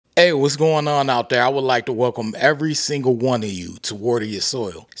Hey, what's going on out there? I would like to welcome every single one of you to Water Your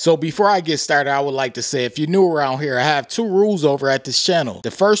Soil. So before I get started, I would like to say if you're new around here, I have two rules over at this channel.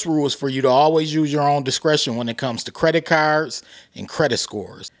 The first rule is for you to always use your own discretion when it comes to credit cards and credit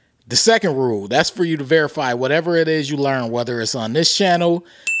scores. The second rule, that's for you to verify whatever it is you learn, whether it's on this channel,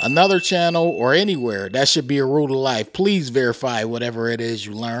 another channel, or anywhere. That should be a rule of life. Please verify whatever it is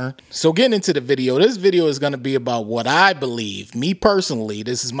you learn. So getting into the video, this video is going to be about what I believe. Me personally,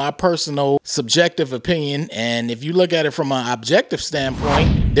 this is my personal subjective opinion. And if you look at it from an objective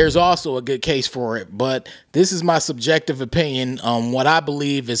standpoint, there's also a good case for it. But this is my subjective opinion on what I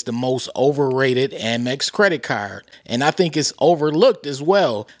believe is the most overrated Amex credit card. And I think it's overlooked as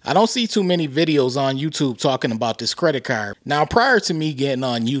well. I don't see too many videos on YouTube talking about this credit card. Now, prior to me getting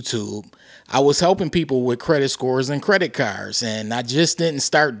on YouTube, I was helping people with credit scores and credit cards, and I just didn't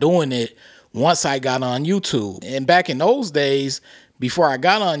start doing it once I got on YouTube. And back in those days, before I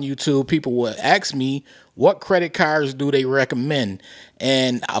got on YouTube, people would ask me, what credit cards do they recommend?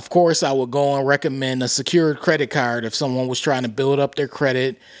 And of course, I would go and recommend a secured credit card if someone was trying to build up their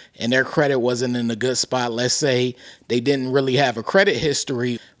credit and their credit wasn't in a good spot. Let's say they didn't really have a credit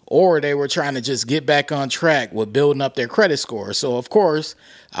history, or they were trying to just get back on track with building up their credit score. So of course,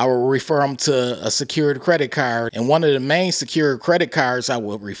 I will refer them to a secured credit card. And one of the main secured credit cards I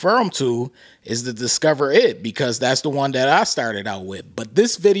would refer them to is the Discover It, because that's the one that I started out with. But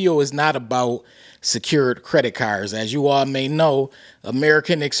this video is not about secured credit cards. As you all may know,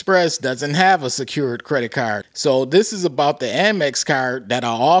 American Express doesn't have a secured credit card. So this is about the Amex card that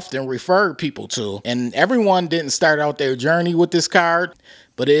I often refer people to. And everyone didn't start out their journey with this card,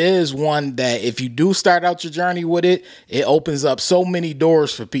 but it is one that if you do start out your journey with it, it opens up so many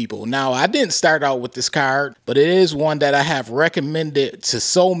doors for people. Now, I didn't start out with this card, but it is one that I have recommended to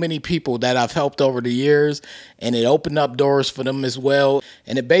so many people that I've helped over the years, and it opened up doors for them as well.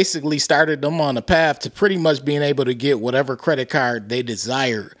 And it basically started them on a path to pretty much being able to get whatever credit card they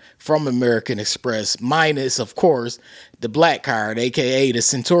desired from American Express, minus, of course, the black card, aka the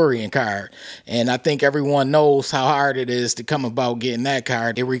Centurion card. And I think everyone knows how hard it is to come about getting that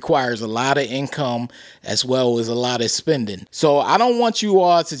card. It requires a lot of income as well as a lot of spending. So I don't want you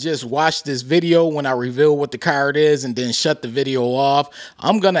all to just watch this video when I reveal what the card is and then shut the video off.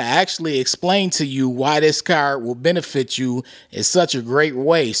 I'm going to actually explain to you why this card will benefit you in such a great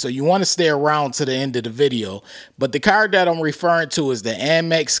way. So you want to stay around to the end of the video. But the card that I'm referring to is the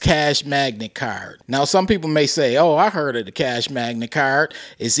Amex Cash Magnet card. Now, some people may say, oh, I heard of the Cash Magnet card.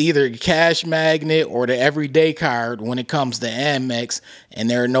 It's either the Cash Magnet or the Everyday card when it comes to Amex, and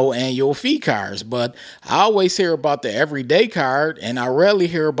there are no annual fee cards. But I always hear about the Everyday card, and I rarely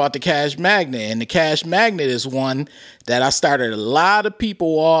hear about the Cash Magnet. And the Cash Magnet is one that I started a lot of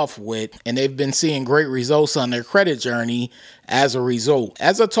people off with, and they've been seeing great results on their credit journey as a result.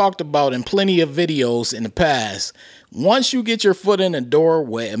 As I talked about in plenty of videos in the past, once you get your foot in the door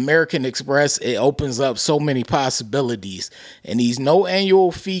with American Express, it opens up so many possibilities. And these no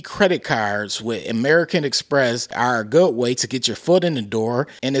annual fee credit cards with American Express are a good way to get your foot in the door.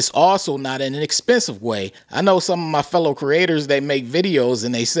 And it's also not an expensive way. I know some of my fellow creators, they make videos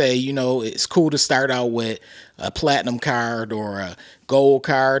and they say, you know, it's cool to start out with a platinum card or a gold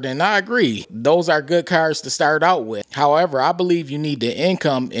card. And I agree. Those are good cards to start out with. However, I believe you need the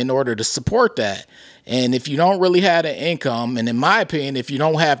income in order to support that. And if you don't really have the income, and in my opinion, if you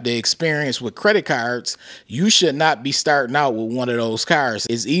don't have the experience with credit cards, you should not be starting out with one of those cards.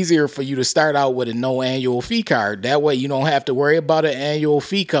 It's easier for you to start out with a no annual fee card. That way you don't have to worry about an annual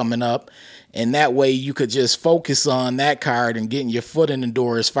fee coming up. And that way you could just focus on that card and getting your foot in the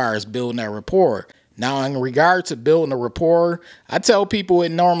door as far as building that rapport. Now, in regard to building a rapport, I tell people it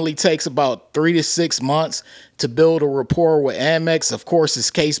normally takes about 3 to 6 months to build a rapport with Amex. Of course,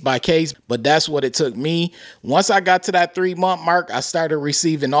 it's case by case, but that's what it took me. Once I got to that 3-month mark, I started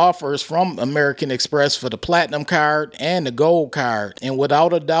receiving offers from American Express for the platinum card and the gold card. And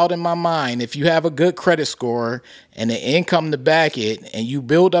without a doubt in my mind, if you have a good credit score and the income to back it, and you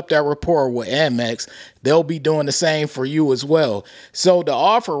build up that rapport with Amex, they'll be doing the same for you as well. So the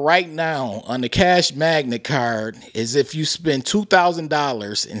offer right now on the Cash Magnet card is if you spend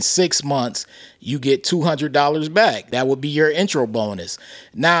 $2,000 in 6 months, you get $200 back. That would be your intro bonus.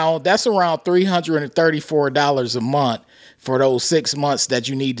 Now, that's around $334 a month for those 6 months that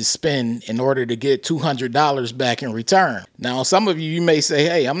you need to spend in order to get $200 back in return. Now, some of you may say,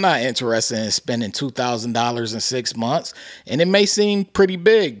 hey, I'm not interested in spending $2,000 in 6 months. And it may seem pretty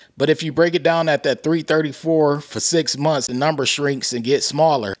big, but if you break it down at that $334 for 6 months, the number shrinks and gets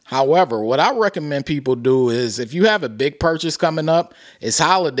smaller. However, what I recommend people do is if you have a big purchase coming up, it's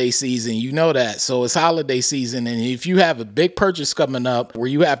holiday season, you know that. So it's holiday season. And if you have a big purchase coming up where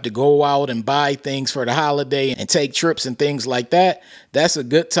you have to go out and buy things for the holiday and take trips and things like that, that's a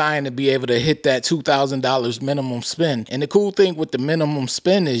good time to be able to hit that $2,000 minimum spend. And the cool thing with the minimum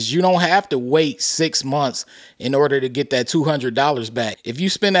spend is you don't have to wait 6 months in order to get that $200 back. If you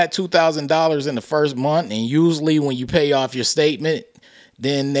spend that $2,000 in the first month, and usually when you pay off your statement,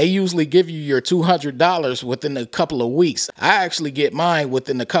 then they usually give you your $200 within a couple of weeks. I actually get mine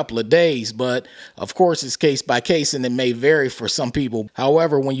within a couple of days, but of course it's case by case and it may vary for some people.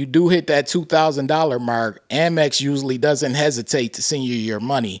 However, when you do hit that $2,000 mark, Amex usually doesn't hesitate to send you your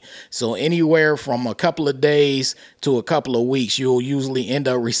money. So anywhere from a couple of days to a couple of weeks, you'll usually end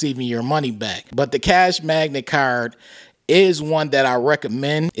up receiving your money back. But the Cash Magnet card is one that I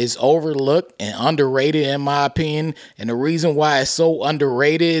recommend. Is overlooked and underrated in my opinion. And the reason why it's so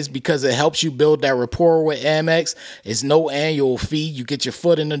underrated is because it helps you build that rapport with Amex. It's no annual fee. You get your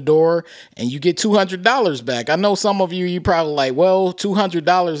foot in the door and you get $200 back. I know some of you probably like, well,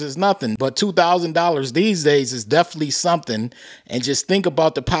 $200 is nothing, but $2,000 these days is definitely something. And just think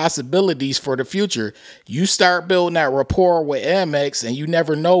about the possibilities for the future. You start building that rapport with Amex and you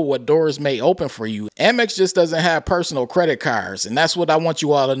never know what doors may open for you. Amex just doesn't have personal credit cards, and that's what I want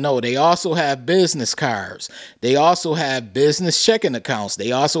you all to know. They also have business cards. They also have business checking accounts.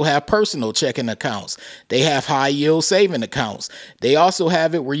 They also have personal checking accounts. They have high yield saving accounts. They also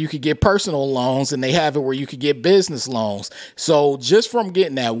have it where you could get personal loans, and they have it where you could get business loans. So just from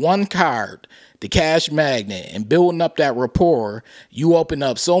getting that one card, the Cash Magnet, and building up that rapport, you open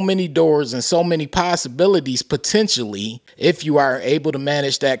up so many doors and so many possibilities potentially if you are able to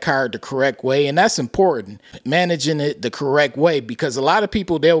manage that card the correct way. And that's important, managing it the correct way, because a lot of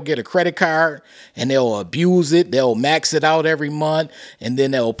people, they'll get a credit card and they'll abuse it. They'll max it out every month and then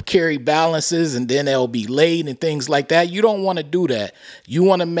they'll carry balances and then they'll be late and things like that. You don't want to do that. You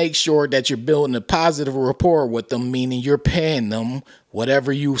want to make sure that you're building a positive rapport with them, meaning you're paying them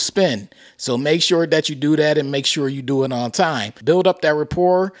whatever you spend. So make sure that you do that and make sure you do it on time. Build up that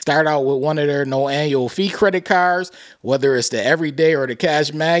rapport. Start out with one of their no annual fee credit cards, whether it's the Everyday or the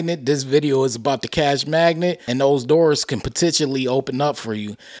Cash Magnet. This video is about the Cash Magnet, and those doors can potentially open up for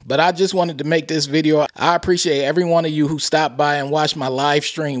you. But I just wanted to make this video. I appreciate every one of you who stopped by and watched my live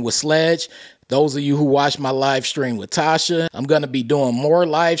stream with Sledge. Those of you who watch my live stream with Tasha, I'm going to be doing more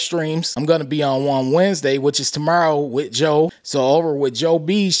live streams. I'm going to be on one Wednesday, which is tomorrow with Joe. So over with Joe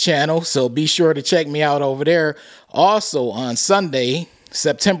B's channel. So be sure to check me out over there. Also on Sunday,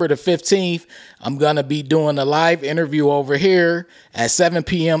 September the 15th, I'm going to be doing a live interview over here at 7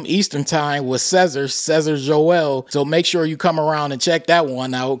 p.m. Eastern time with Cesar Joel. So make sure you come around and check that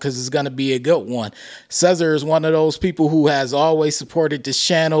one out because it's going to be a good one. Cesar is one of those people who has always supported this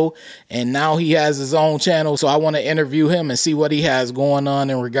channel, and now he has his own channel. So I want to interview him and see what he has going on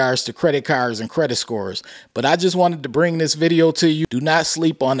in regards to credit cards and credit scores. But I just wanted to bring this video to you. Do not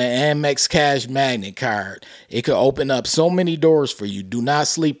sleep on the Amex Cash Magnet card. It could open up so many doors for you. Do not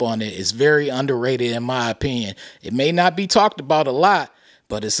sleep on it. It's very underrated in my opinion. It may not be talked about a lot,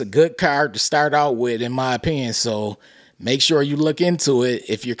 but it's a good card to start out with in my opinion. So make sure you look into it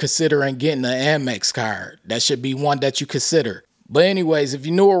if you're considering getting an Amex card. That should be one that you consider. But anyways, if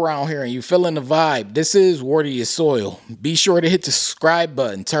you're new around here and you're feeling the vibe, this is Water Your Soil. Be sure to hit the subscribe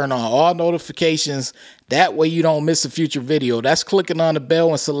button, turn on all notifications. That way you don't miss a future video. That's clicking on the bell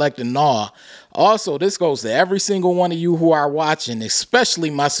and selecting all. Also, this goes to every single one of you who are watching, especially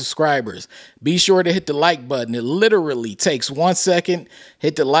my subscribers. Be sure to hit the like button. It literally takes 1 second.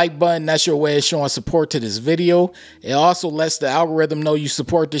 Hit the like button. That's your way of showing support to this video. It also lets the algorithm know you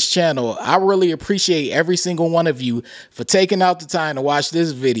support this channel. I really appreciate every single one of you for taking out the time to watch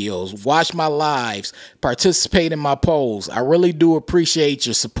these videos, watch my lives, participate in my polls. I really do appreciate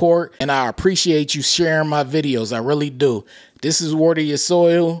your support, and I appreciate you sharing my videos. I really do. This is Water Your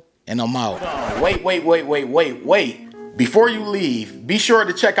Soil, and I'm out. Wait. Before you leave, be sure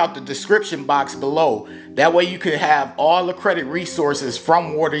to check out the description box below. That way you can have all the credit resources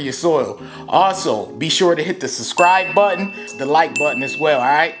from Water Your Soil. Also, be sure to hit the subscribe button, the like button as well, all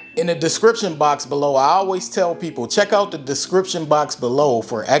right? In the description box below, I always tell people, check out the description box below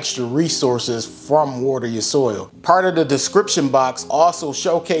for extra resources from Water Your Soil. Part of the description box also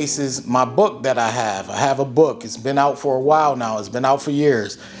showcases my book that I have. I have a book. It's been out for a while now. It's been out for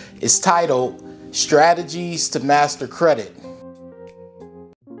years. It's titled Strategies to Master Credit.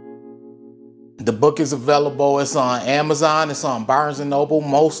 The book is available. It's on Amazon. It's on Barnes & Noble.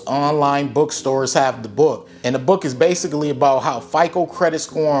 Most online bookstores have the book. And the book is basically about how FICO credit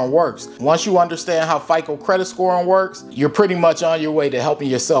scoring works. Once you understand how FICO credit scoring works, you're pretty much on your way to helping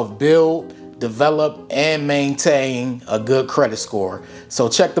yourself build, develop, and maintain a good credit score. So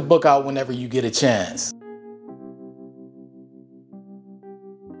check the book out whenever you get a chance.